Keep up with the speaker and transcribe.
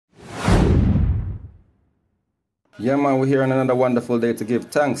Yeah, man, we're here on another wonderful day to give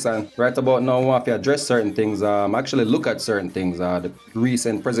thanks. And right about now, I want to address certain things, actually look at certain things. The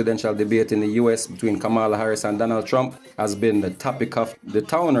recent presidential debate in the US between Kamala Harris and Donald Trump has been the topic of the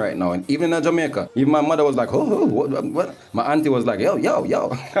town right now. And even in Jamaica, even my mother was like, oh, what? My auntie was like,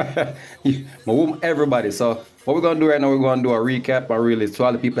 yo. Everybody. So what we're going to do right now, we're going to do a recap. And really, to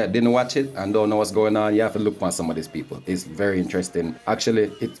all the people that didn't watch it and don't know what's going on, you have to look for some of these people. It's very interesting.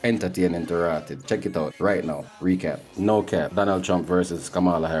 Actually, it's entertaining to watch it. Check it out right now. Recap. No cap. Donald Trump versus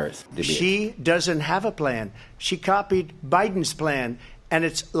Kamala Harris debate. She doesn't have a plan. She copied Biden's plan, and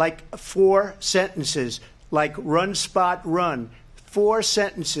it's like 4 sentences, like run, spot, run. 4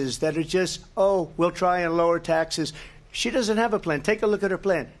 sentences that are just, oh, we'll try and lower taxes. She doesn't have a plan. Take a look at her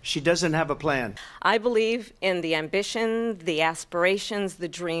plan. She doesn't have a plan. I believe in the ambition, the aspirations, the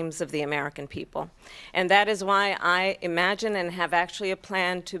dreams of the American people. And that is why I imagine and have actually a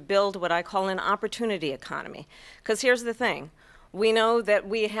plan to build what I call an opportunity economy. Because here's the thing. We know that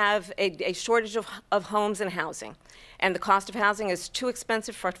we have a shortage of homes and housing, and the cost of housing is too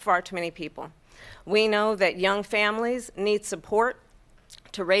expensive for far too many people. We know that young families need support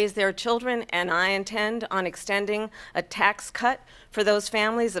to raise their children, and I intend on extending a tax cut for those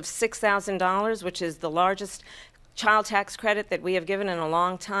families of $6,000, which is the largest child tax credit that we have given in a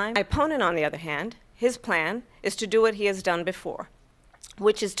long time. My opponent, on the other hand, his plan is to do what he has done before,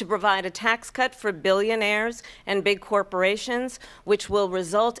 which is to provide a tax cut for billionaires and big corporations, which will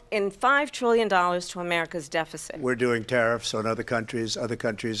result in $5 trillion to America's deficit. We're doing tariffs on other countries. Other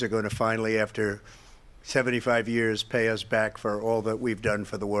countries are going to finally, after 75 years, pay us back for all that we've done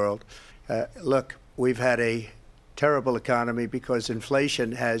for the world. Look, we've had a terrible economy because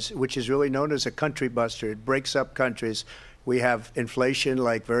inflation has, which is really known as a country buster. It breaks up countries. We have inflation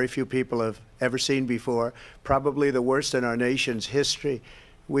like very few people have ever seen before, probably the worst in our nation's history.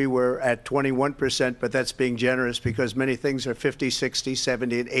 We were at 21%, but that's being generous because many things are 50, 60,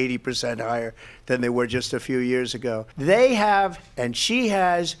 70, and 80% higher than they were just a few years ago. They have, and she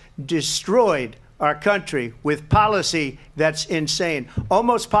has, destroyed our country with policy that's insane.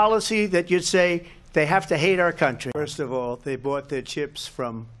 Almost policy that you'd say they have to hate our country. First of all, they bought their chips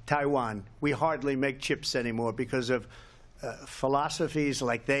from Taiwan. We hardly make chips anymore because of philosophies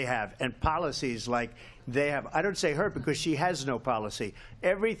like they have and policies like they have. I don't say her because she has no policy.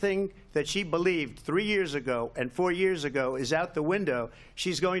 Everything that she believed 3 years ago and 4 years ago is out the window.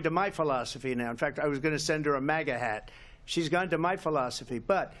 She's going to my philosophy now. In fact, I was going to send her a MAGA hat. She's gone to my philosophy.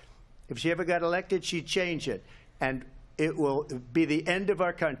 But if she ever got elected, she'd change it, and it will be the end of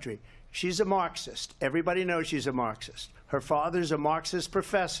our country. She's a Marxist. Everybody knows she's a Marxist. Her father's a Marxist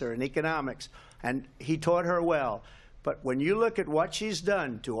professor in economics, and he taught her well. But when you look at what she's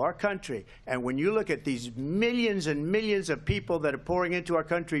done to our country, and when you look at these millions and millions of people that are pouring into our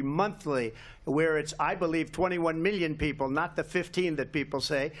country monthly, where it's, I believe, 21 million people, not the 15 that people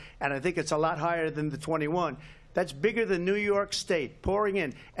say, and I think it's a lot higher than the 21, that's bigger than New York State pouring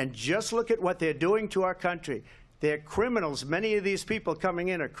in. And just look at what they're doing to our country. They're criminals. Many of these people coming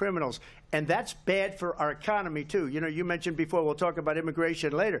in are criminals. And that's bad for our economy, too. You know, you mentioned before, we'll talk about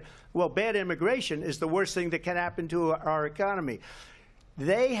immigration later. Well, bad immigration is the worst thing that can happen to our economy.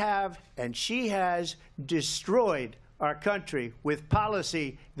 They have, and she has, destroyed our country with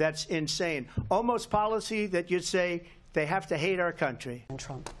policy that's insane. Almost policy that you'd say, they have to hate our country. And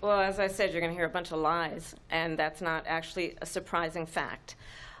Trump. Well, as I said, you're going to hear a bunch of lies, and that's not actually a surprising fact.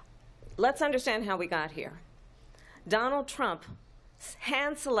 Let's understand how we got here. Donald Trump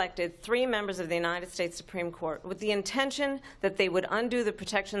hand-selected 3 members of the United States Supreme Court with the intention that they would undo the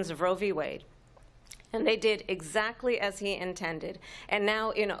protections of Roe v. Wade. And they did exactly as he intended. And now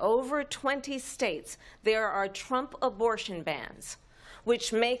in over 20 states, there are Trump abortion bans,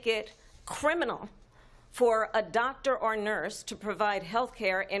 which make it criminal for a doctor or nurse to provide health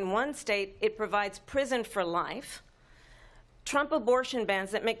care. In one state, it provides prison for life. Trump abortion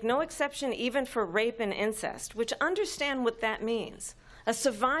bans that make no exception even for rape and incest, which understand what that means. A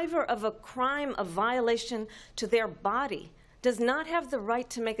survivor of a crime of violation to their body does not have the right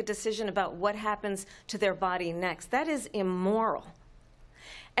to make a decision about what happens to their body next. That is immoral.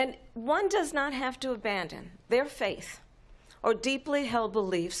 And one does not have to abandon their faith or deeply held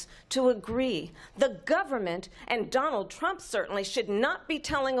beliefs to agree. The government, and Donald Trump certainly, should not be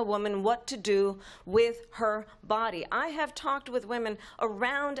telling a woman what to do with her body. I have talked with women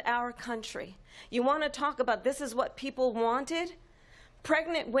around our country. You want to talk about this is what people wanted?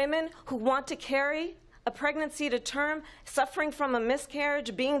 Pregnant women who want to carry a pregnancy to term, suffering from a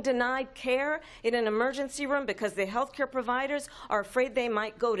miscarriage, being denied care in an emergency room because the healthcare providers are afraid they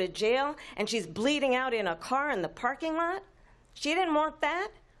might go to jail, and she's bleeding out in a car in the parking lot. She didn't want that.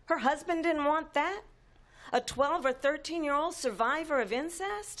 Her husband didn't want that. A 12 or 13-year-old survivor of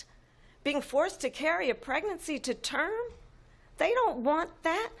incest? Being forced to carry a pregnancy to term? They don't want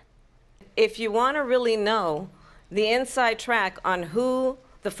that. If you want to really know the inside track on who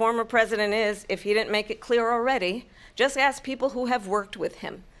the former president is, if he didn't make it clear already, just ask people who have worked with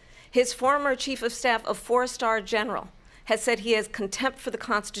him. His former chief of staff, a 4-star general, has said he has contempt for the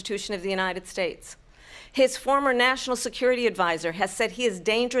Constitution of the United States. His former national security advisor has said he is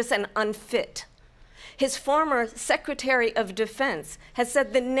dangerous and unfit. His former Secretary of Defense has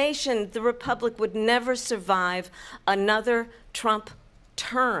said the nation, the Republic, would never survive another Trump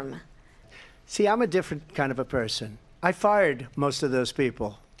term. See, I'm a different kind of a person. I fired most of those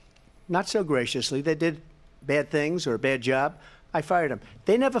people. Not so graciously. They did bad things or a bad job. I fired them.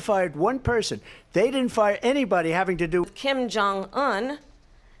 They never fired one person. They didn't fire anybody having to do with Kim Jong-un,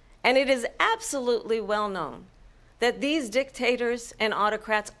 and it is absolutely well known that these dictators and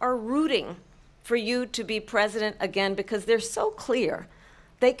autocrats are rooting for you to be president again because they're so clear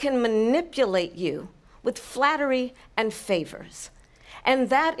they can manipulate you with flattery and favors. And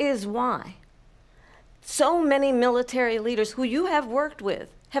that is why so many military leaders who you have worked with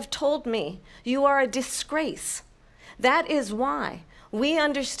have told me you are a disgrace. That is why we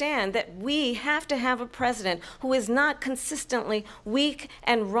understand that we have to have a president who is not consistently weak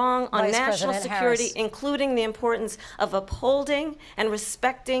and wrong on national security, including the importance of upholding and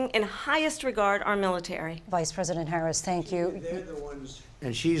respecting in highest regard our military. Vice President Harris, thank you. They're the ones,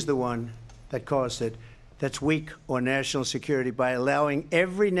 and she's the one that caused it, that's weak on national security by allowing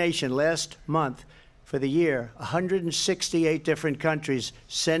every nation last month for the year, 168 different countries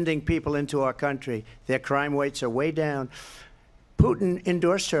sending people into our country. Their crime rates are way down. Putin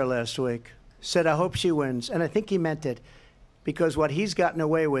endorsed her last week, said, I hope she wins. And I think he meant it, because what he's gotten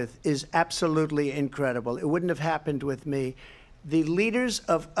away with is absolutely incredible. It wouldn't have happened with me. The leaders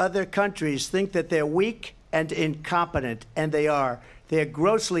of other countries think that they're weak and incompetent, and they are. They're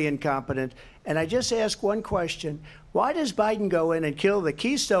grossly incompetent. And I just ask one question. Why does Biden go in and kill the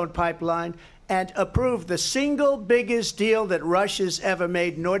Keystone Pipeline and approve the single biggest deal that Russia's ever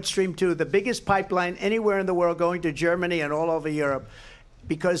made, Nord Stream 2, the biggest pipeline anywhere in the world going to Germany and all over Europe?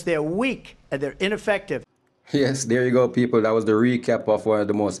 Because they're weak and they're ineffective. Yes, there you go, people. That was the recap of one of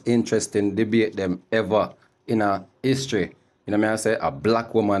the most interesting debate them ever in our history. You know what I mean? I say a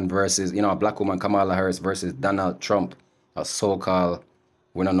black woman versus, a black woman, Kamala Harris versus Donald Trump, a so-called,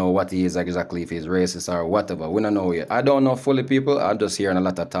 we don't know what he is exactly, if he's racist or whatever. We don't know yet. I don't know fully, people. I'm just hearing a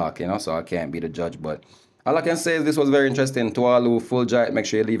lot of talk, so I can't be the judge. But all I can say is this was very interesting. To all who full giant, make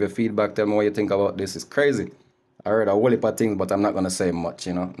sure you leave your feedback. Tell me what you think about this. It's crazy. I heard a whole heap of things, but I'm not going to say much,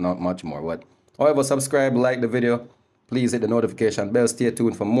 not much more. But however, subscribe, like the video. Please hit the notification bell. Stay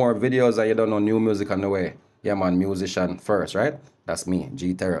tuned for more videos, and you don't know new music on the way. Yeah, man, musician first, right? That's me,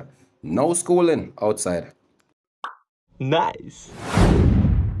 G Terra. No schooling outside. Nice.